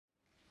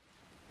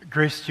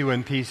Grace to you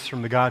and peace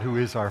from the God who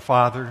is our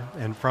Father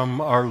and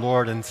from our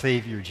Lord and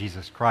Savior,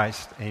 Jesus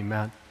Christ.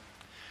 Amen.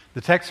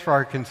 The text for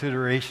our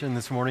consideration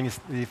this morning is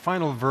the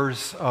final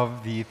verse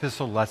of the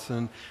epistle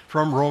lesson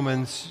from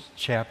Romans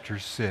chapter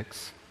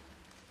 6.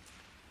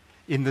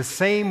 In the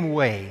same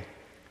way,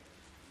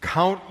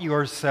 count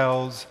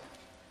yourselves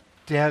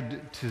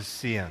dead to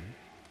sin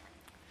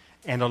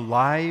and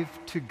alive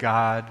to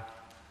God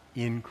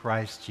in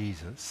Christ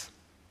Jesus.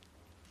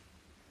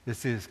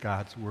 This is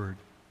God's word.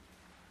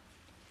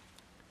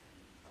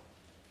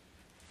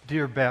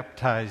 Dear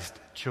baptized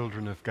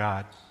children of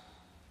God,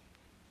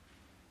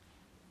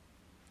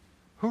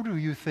 who do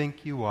you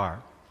think you are?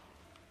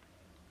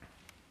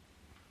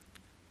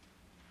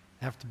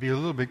 I have to be a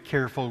little bit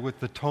careful with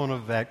the tone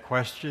of that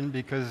question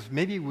because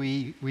maybe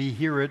we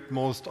hear it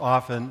most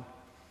often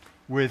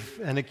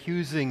with an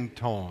accusing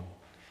tone.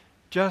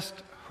 Just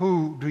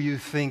who do you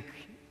think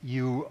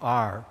you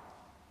are?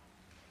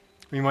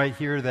 We might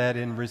hear that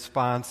in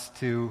response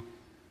to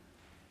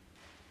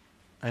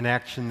an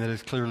action that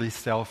is clearly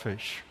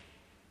selfish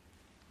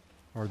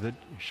or that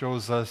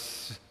shows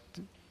us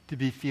to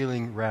be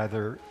feeling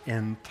rather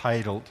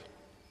entitled.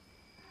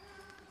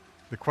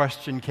 The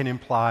question can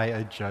imply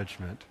a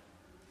judgment.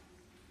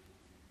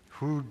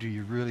 Who do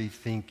you really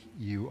think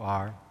you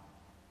are?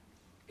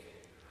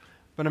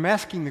 But I'm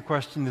asking the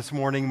question this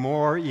morning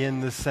more in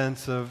the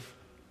sense of,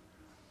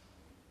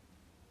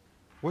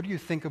 what do you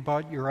think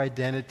about your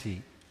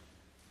identity?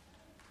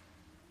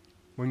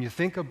 When you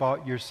think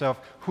about yourself,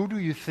 who do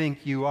you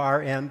think you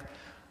are? And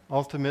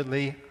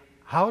ultimately,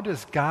 how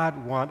does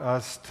God want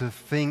us to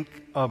think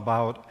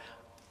about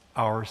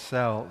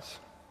ourselves?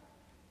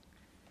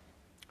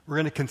 We're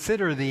going to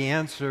consider the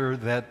answer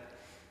that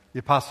the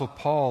Apostle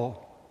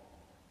Paul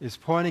is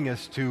pointing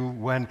us to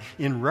when,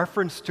 in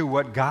reference to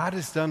what God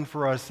has done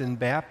for us in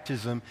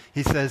baptism,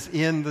 he says,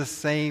 in the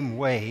same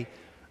way,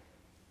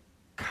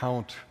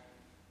 count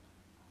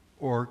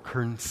or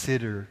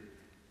consider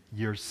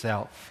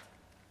yourself.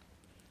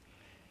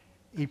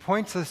 He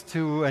points us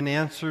to an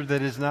answer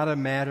that is not a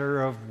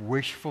matter of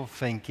wishful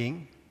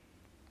thinking,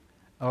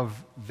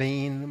 of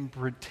vain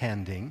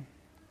pretending.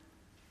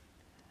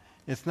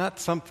 It's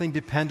not something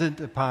dependent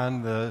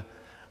upon the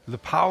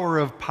power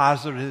of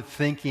positive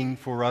thinking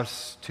for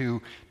us to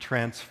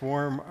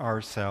transform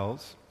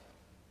ourselves.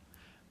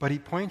 But he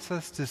points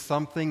us to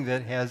something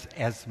that has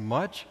as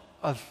much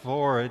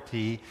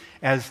authority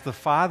as the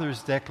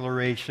Father's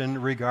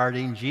declaration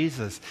regarding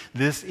Jesus.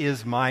 This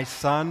is my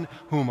Son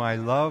whom I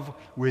love,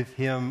 with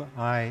him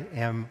I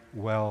am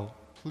well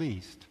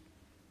pleased.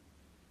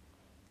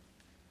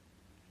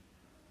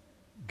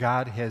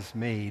 God has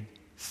made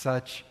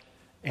such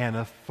an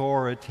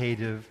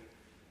authoritative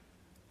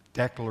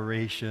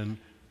declaration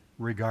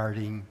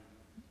regarding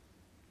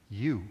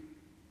you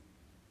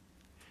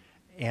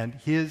and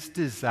his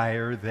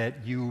desire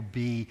that you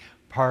be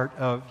part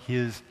of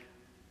his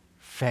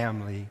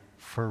family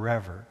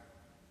forever.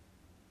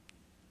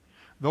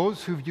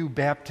 Those who view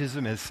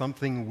baptism as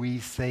something we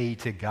say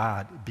to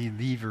God,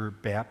 believer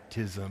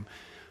baptism,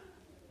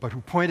 but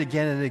who point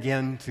again and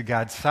again to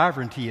God's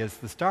sovereignty as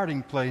the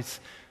starting place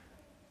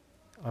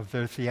of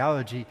their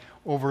theology,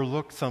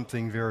 overlook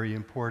something very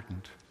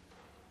important.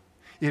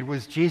 It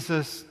was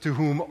Jesus, to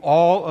whom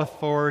all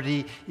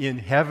authority in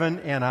heaven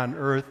and on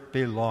earth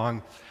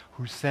belonged,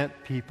 who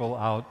sent people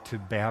out to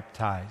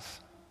baptize.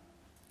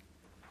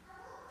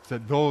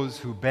 That those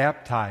who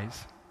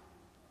baptize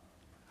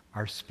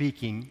are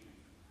speaking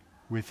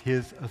with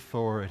his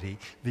authority,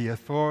 the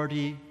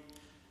authority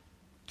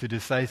to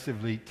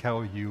decisively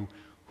tell you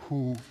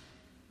who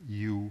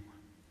you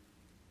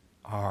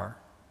are.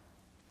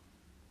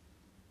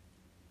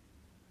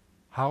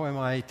 How am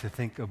I to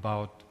think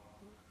about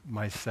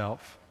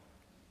myself?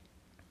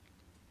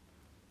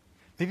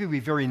 Maybe we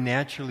very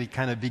naturally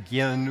kind of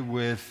begin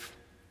with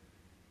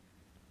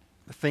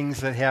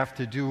things that have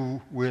to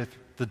do with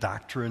the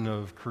doctrine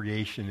of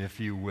creation, if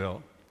you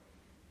will.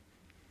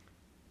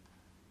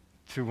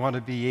 To want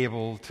to be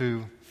able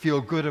to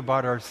feel good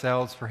about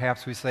ourselves,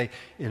 perhaps we say,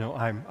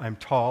 I'm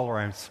tall, or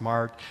I'm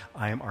smart,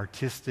 I'm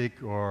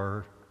artistic,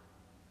 or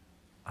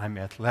I'm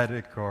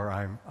athletic, or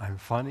I'm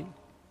funny.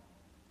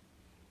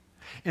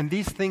 And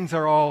these things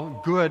are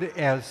all good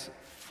as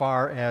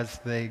far as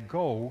they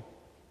go,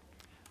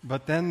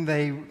 but then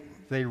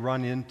they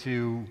run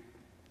into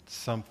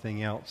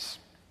something else.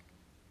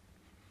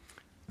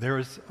 There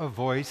is a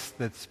voice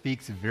that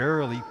speaks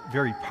very,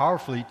 very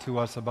powerfully to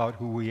us about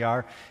who we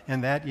are,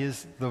 and that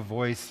is the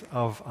voice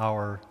of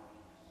our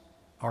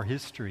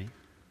history.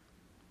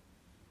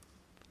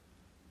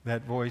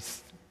 That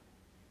voice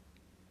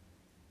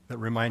that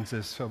reminds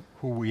us of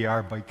who we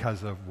are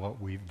because of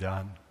what we've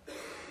done.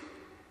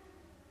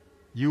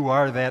 You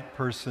are that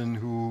person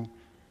who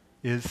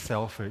is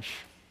selfish.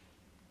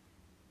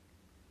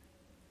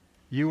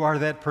 You are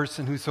that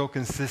person who so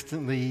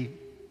consistently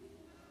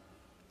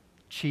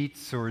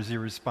cheats or is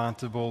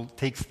irresponsible,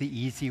 takes the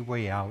easy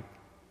way out.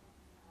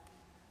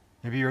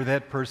 Maybe you're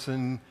that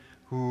person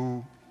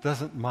who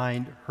doesn't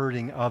mind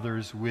hurting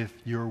others with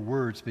your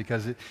words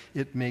because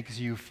it makes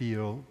you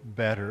feel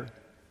better.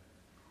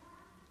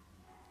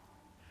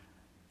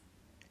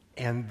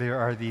 And there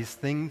are these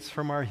things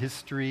from our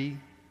history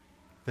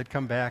that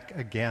come back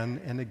again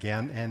and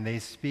again, and they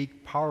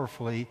speak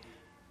powerfully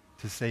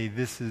to say,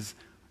 this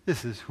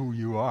is who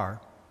you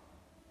are.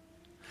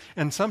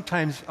 And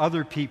sometimes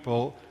other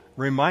people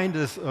remind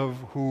us of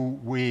who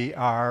we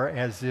are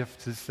as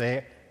if to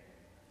say,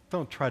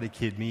 don't try to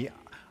kid me.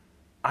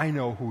 I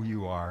know who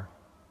you are.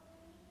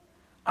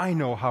 I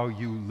know how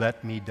you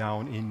let me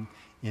down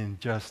in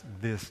just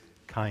this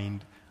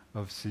kind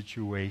of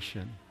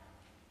situation.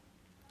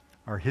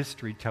 Our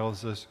history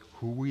tells us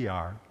who we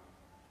are,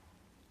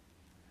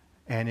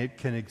 and it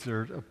can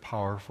exert a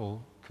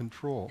powerful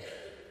control.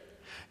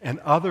 And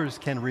others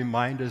can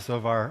remind us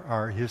of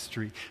our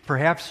history.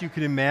 Perhaps you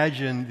can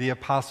imagine the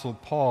Apostle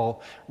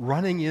Paul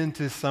running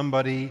into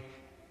somebody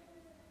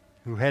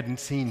who hadn't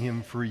seen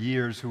him for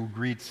years, who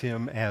greets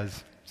him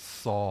as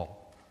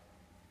Saul.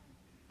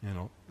 You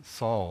know,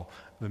 Saul,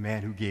 the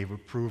man who gave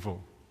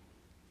approval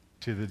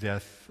to the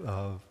death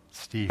of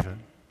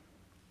Stephen.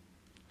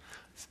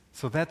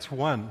 So that's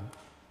one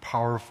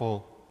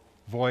powerful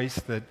voice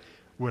that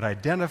would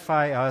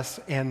identify us,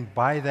 and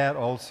by that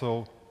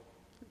also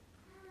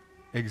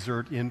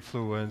exert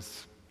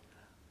influence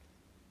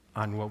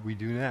on what we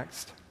do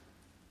next.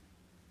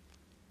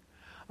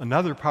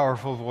 Another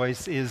powerful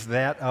voice is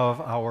that of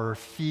our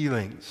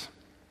feelings.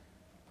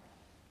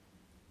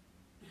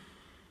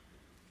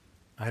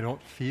 I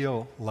don't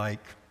feel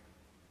like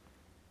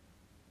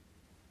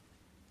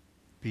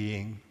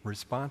being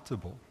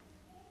responsible.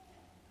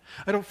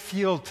 I don't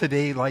feel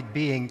today like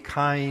being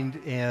kind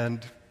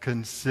and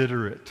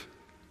considerate.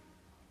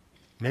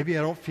 Maybe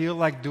I don't feel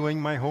like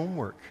doing my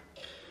homework.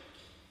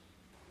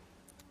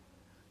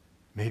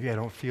 Maybe I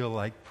don't feel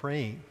like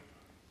praying.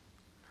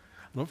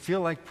 I don't feel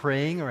like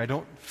praying, or I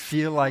don't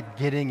feel like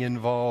getting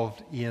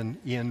involved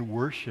in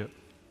worship.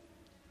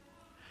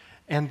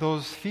 And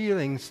those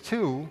feelings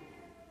too,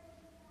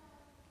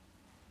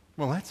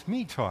 well, that's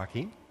me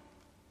talking.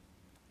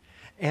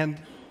 And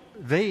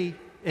they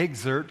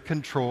exert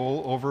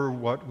control over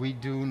what we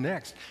do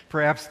next.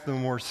 Perhaps the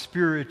more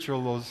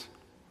spiritual those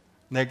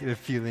negative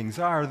feelings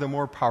are, the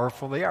more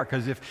powerful they are.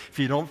 Because if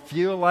you don't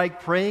feel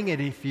like praying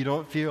and if you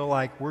don't feel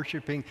like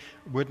worshiping,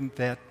 wouldn't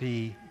that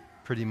be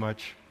pretty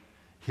much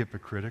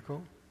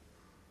hypocritical?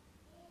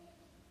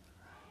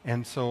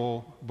 And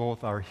so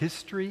both our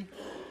history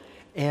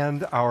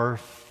and our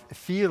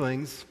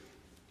feelings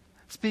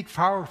speak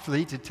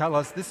powerfully to tell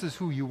us this is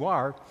who you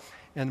are,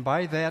 and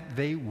by that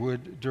they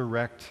would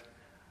direct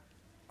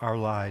our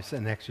lives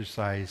and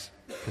exercise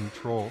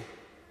control.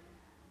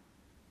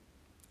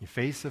 You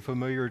face a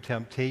familiar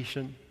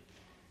temptation,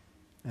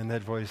 and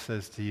that voice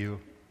says to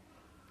you,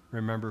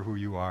 remember who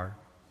you are.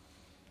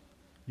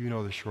 You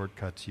know the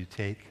shortcuts you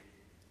take.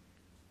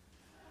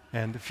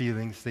 And the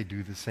feelings, they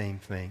do the same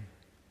thing.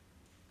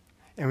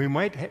 And we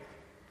might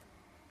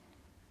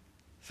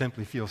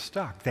simply feel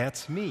stuck.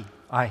 That's me.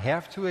 I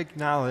have to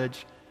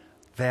acknowledge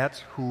that's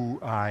who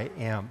I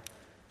am.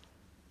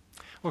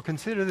 Well,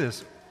 consider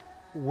this.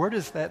 Where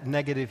does that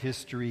negative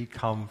history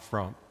come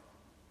from?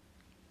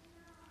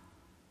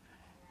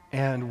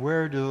 And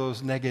where do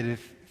those negative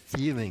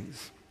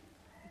feelings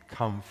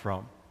come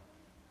from?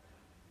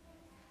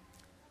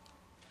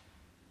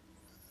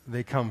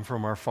 They come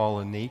from our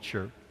fallen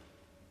nature.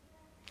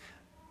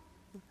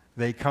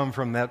 They come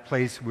from that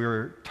place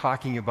we're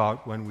talking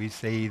about when we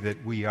say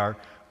that we are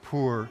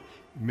poor,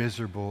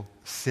 miserable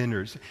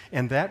sinners.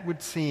 And that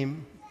would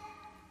seem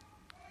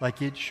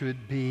like it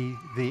should be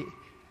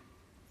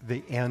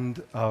the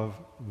end of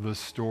the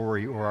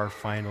story, or our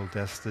final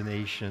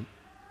destination.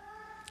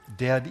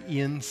 Dead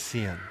in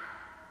sin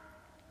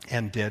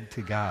and dead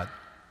to God.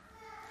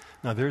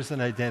 Now there's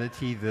an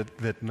identity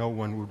that no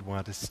one would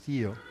want to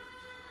steal.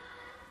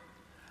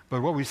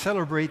 But what we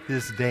celebrate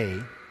this day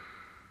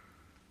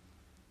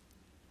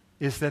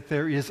is that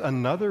there is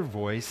another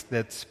voice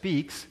that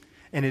speaks,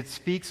 and it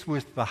speaks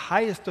with the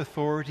highest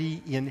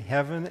authority in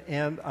heaven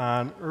and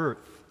on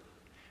earth.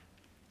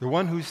 The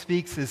one who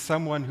speaks is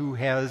someone who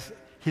has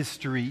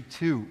history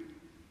too.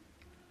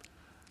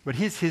 But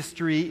his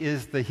history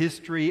is the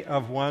history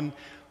of one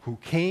who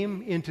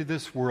came into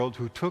this world,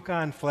 who took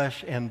on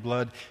flesh and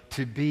blood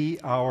to be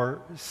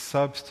our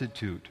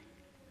substitute,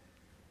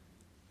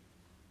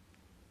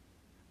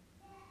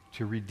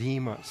 to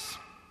redeem us.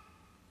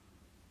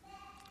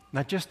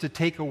 Not just to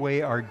take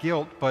away our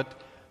guilt,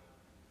 but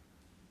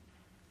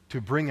to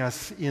bring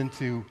us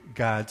into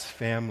God's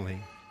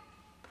family.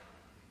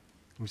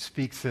 Who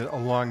speaks it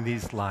along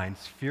these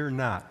lines, fear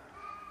not,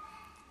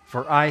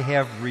 for I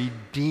have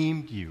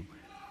redeemed you.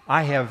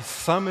 I have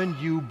summoned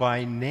you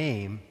by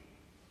name.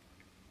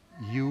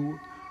 You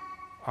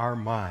are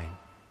mine.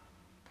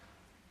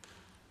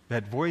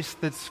 That voice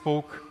that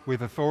spoke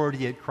with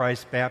authority at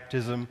Christ's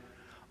baptism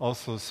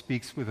also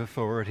speaks with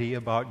authority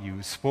about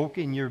you. Spoke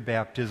in your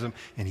baptism,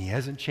 and he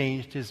hasn't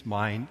changed his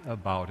mind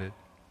about it.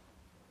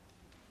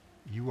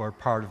 You are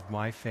part of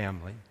my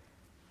family,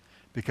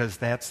 because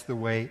that's the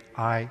way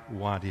I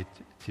want it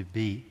to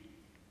be.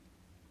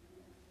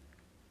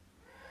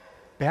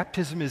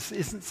 Baptism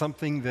isn't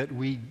something that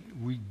we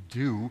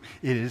do.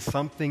 It is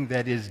something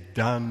that is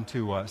done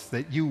to us.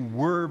 That you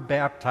were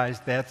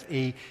baptized, that's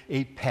a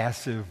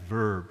passive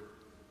verb.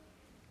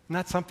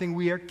 Not something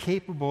we are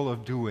capable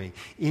of doing.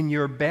 In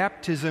your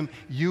baptism,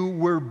 you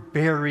were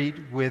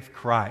buried with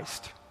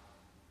Christ.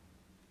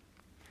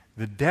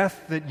 The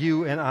death that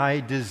you and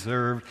I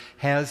deserved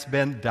has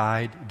been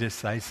died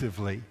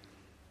decisively.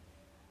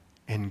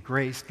 In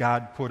grace,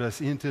 God put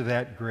us into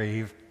that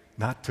grave,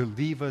 not to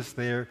leave us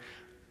there,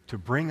 to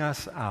bring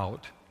us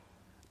out,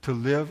 to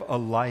live a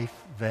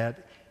life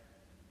that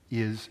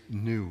is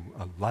new,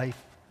 a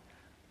life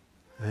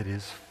that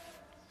is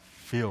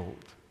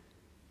filled.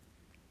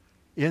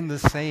 In the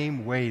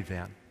same way,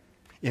 then,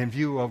 in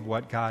view of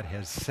what God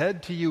has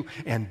said to you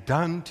and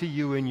done to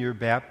you in your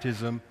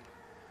baptism,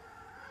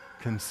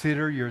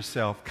 consider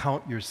yourself,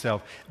 count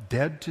yourself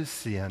dead to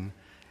sin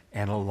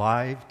and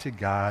alive to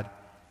God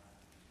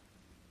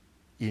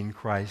in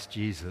Christ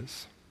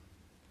Jesus.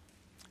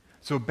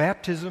 So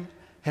baptism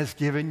has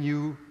given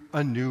you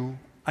a new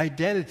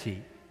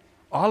identity.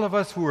 All of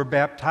us who were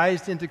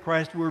baptized into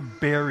Christ were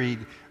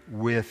buried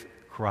with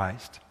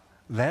Christ.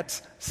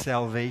 That's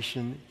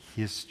salvation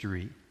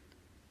history.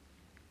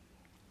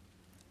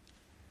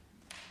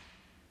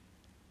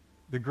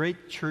 The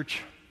great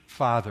church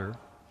father,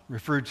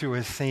 referred to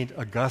as St.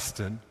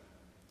 Augustine,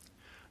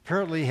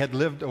 apparently had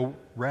lived a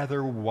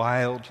rather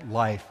wild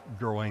life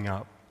growing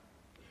up,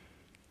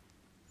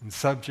 and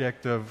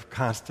subject of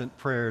constant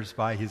prayers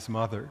by his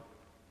mother.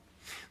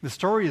 The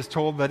story is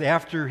told that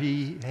after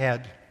he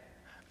had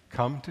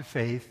come to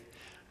faith,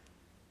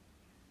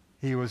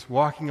 he was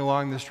walking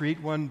along the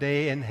street one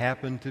day and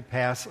happened to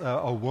pass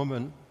a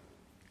woman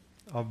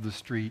of the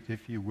street,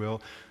 if you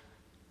will,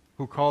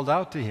 who called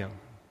out to him,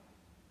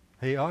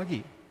 "Hey,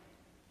 Augie."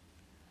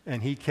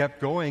 And he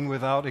kept going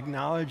without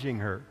acknowledging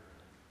her.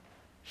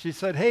 She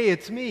said, "Hey,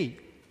 it's me."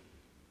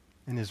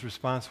 And his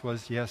response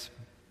was, "Yes,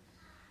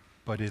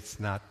 but it's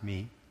not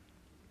me."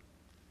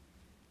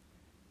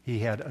 He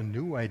had a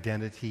new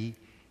identity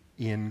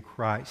in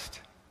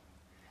Christ,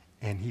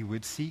 and he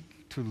would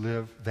seek to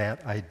live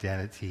that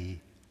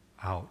identity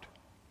out.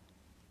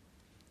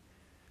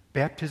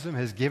 Baptism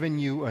has given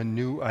you a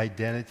new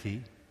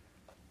identity.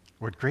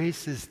 What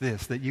grace is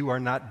this, that you are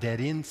not dead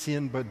in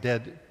sin, but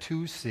dead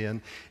to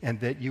sin, and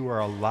that you are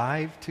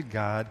alive to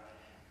God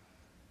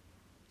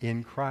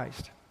in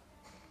Christ.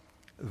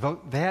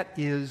 That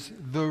is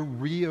the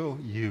real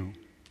you.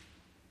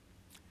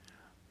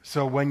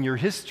 So when your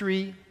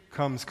history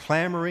comes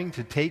clamoring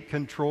to take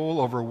control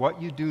over what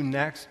you do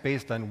next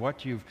based on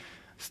what you've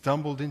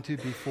stumbled into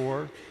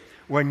before,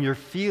 when your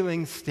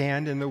feelings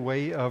stand in the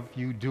way of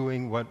you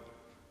doing what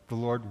the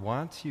Lord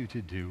wants you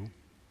to do,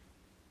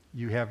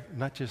 you have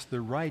not just the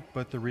right,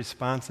 but the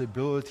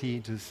responsibility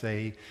to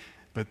say,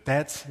 but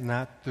that's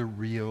not the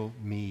real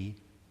me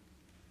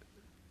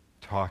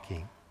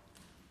talking.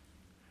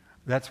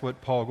 That's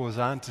what Paul goes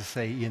on to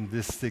say in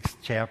this 6th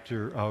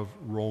chapter of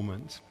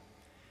Romans.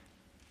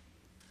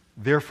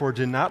 Therefore,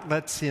 do not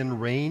let sin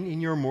reign in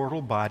your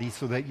mortal body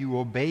so that you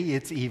obey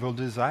its evil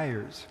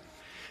desires.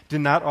 Do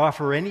not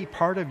offer any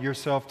part of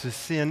yourself to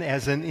sin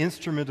as an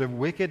instrument of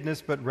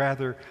wickedness, but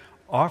rather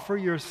offer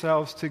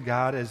yourselves to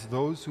God as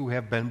those who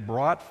have been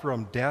brought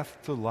from death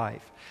to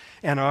life,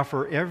 and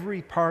offer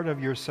every part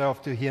of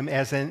yourself to Him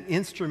as an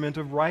instrument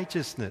of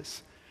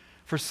righteousness.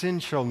 For sin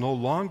shall no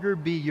longer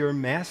be your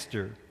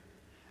master,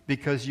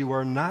 because you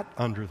are not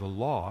under the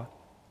law,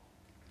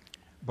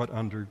 but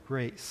under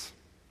grace.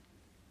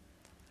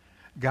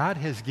 God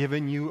has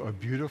given you a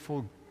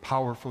beautiful,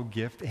 powerful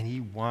gift, and He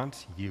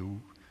wants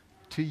you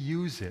to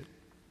use it.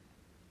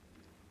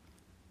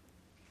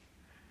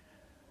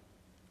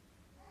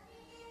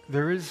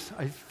 There is,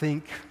 I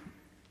think,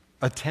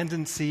 a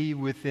tendency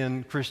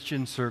within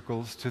Christian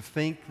circles to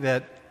think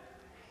that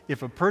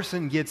if a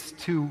person gets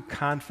too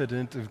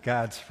confident of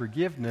God's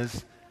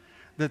forgiveness,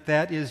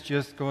 that is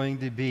just going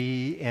to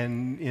be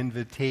an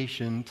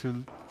invitation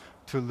to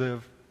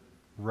live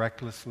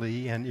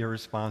recklessly and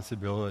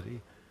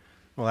irresponsibility.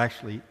 Well,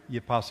 actually, the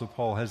Apostle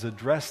Paul has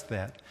addressed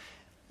that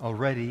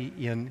already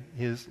in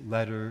his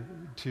letter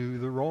to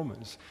the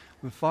Romans.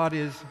 The thought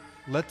is,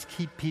 let's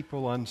keep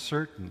people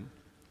uncertain,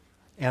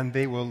 and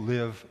they will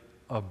live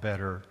a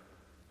better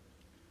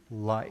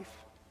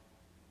life.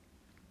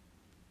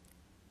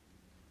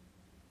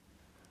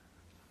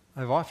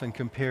 I've often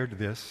compared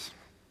this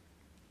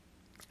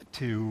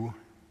to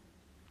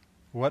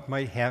what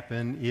might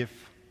happen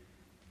if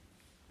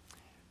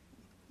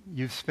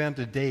you've spent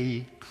a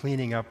day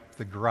cleaning up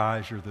the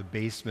garage or the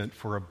basement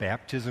for a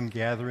baptism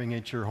gathering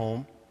at your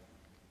home.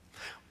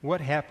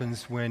 What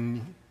happens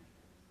when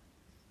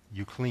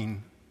you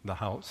clean the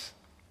house?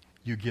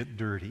 You get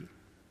dirty.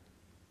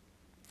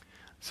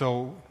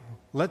 So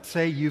let's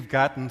say you've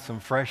gotten some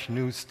fresh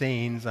new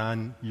stains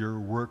on your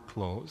work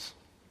clothes.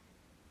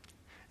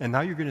 And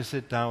now you're going to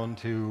sit down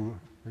to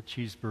a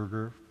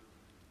cheeseburger,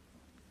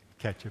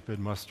 ketchup and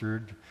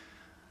mustard.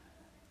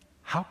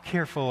 How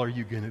careful are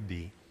you going to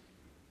be?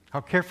 How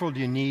careful do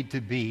you need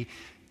to be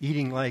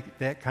eating like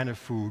that kind of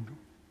food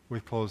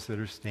with clothes that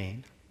are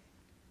stained.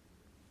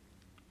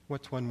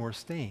 What's one more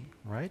stain,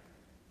 right?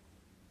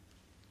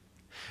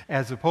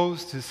 As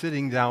opposed to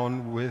sitting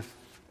down with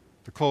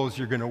the clothes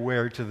you're going to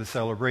wear to the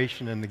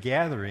celebration and the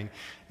gathering,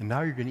 and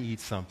now you're going to eat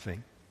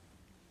something.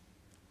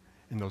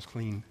 And those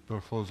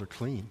clothes are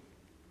clean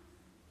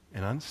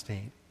and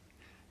unstained.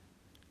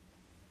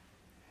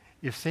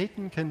 If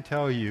Satan can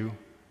tell you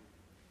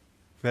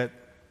that,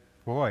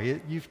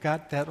 boy, you've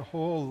got that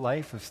whole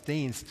life of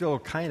stain still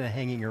kind of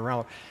hanging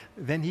around,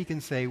 then he can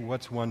say,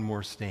 what's one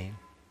more stain?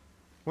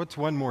 What's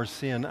one more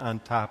sin on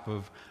top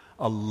of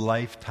a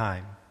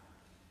lifetime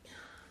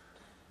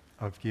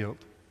of guilt?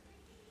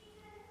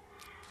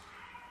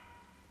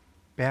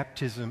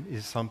 Baptism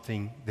is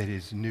something that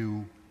is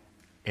new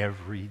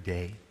every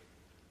day.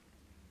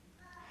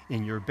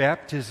 In your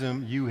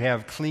baptism, you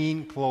have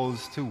clean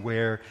clothes to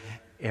wear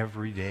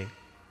every day.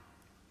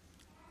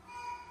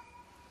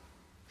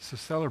 So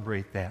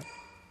celebrate that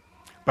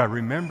by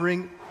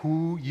remembering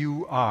who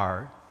you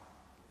are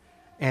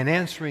and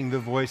answering the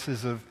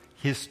voices of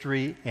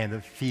history and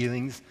of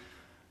feelings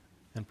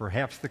and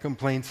perhaps the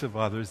complaints of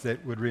others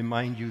that would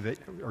remind you that,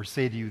 or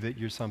say to you that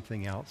you're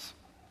something else.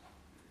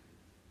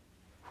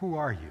 Who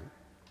are you?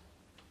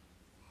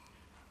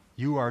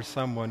 You are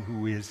someone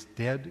who is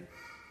dead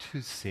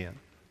to sin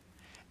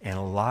and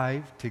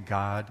alive to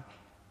God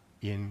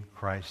in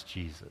Christ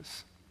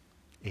Jesus.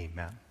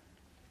 Amen.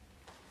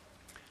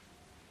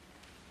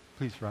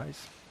 Please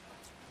rise.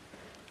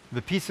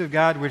 The peace of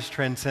God, which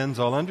transcends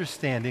all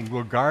understanding,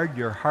 will guard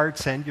your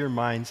hearts and your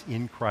minds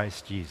in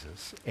Christ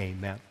Jesus.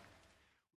 Amen.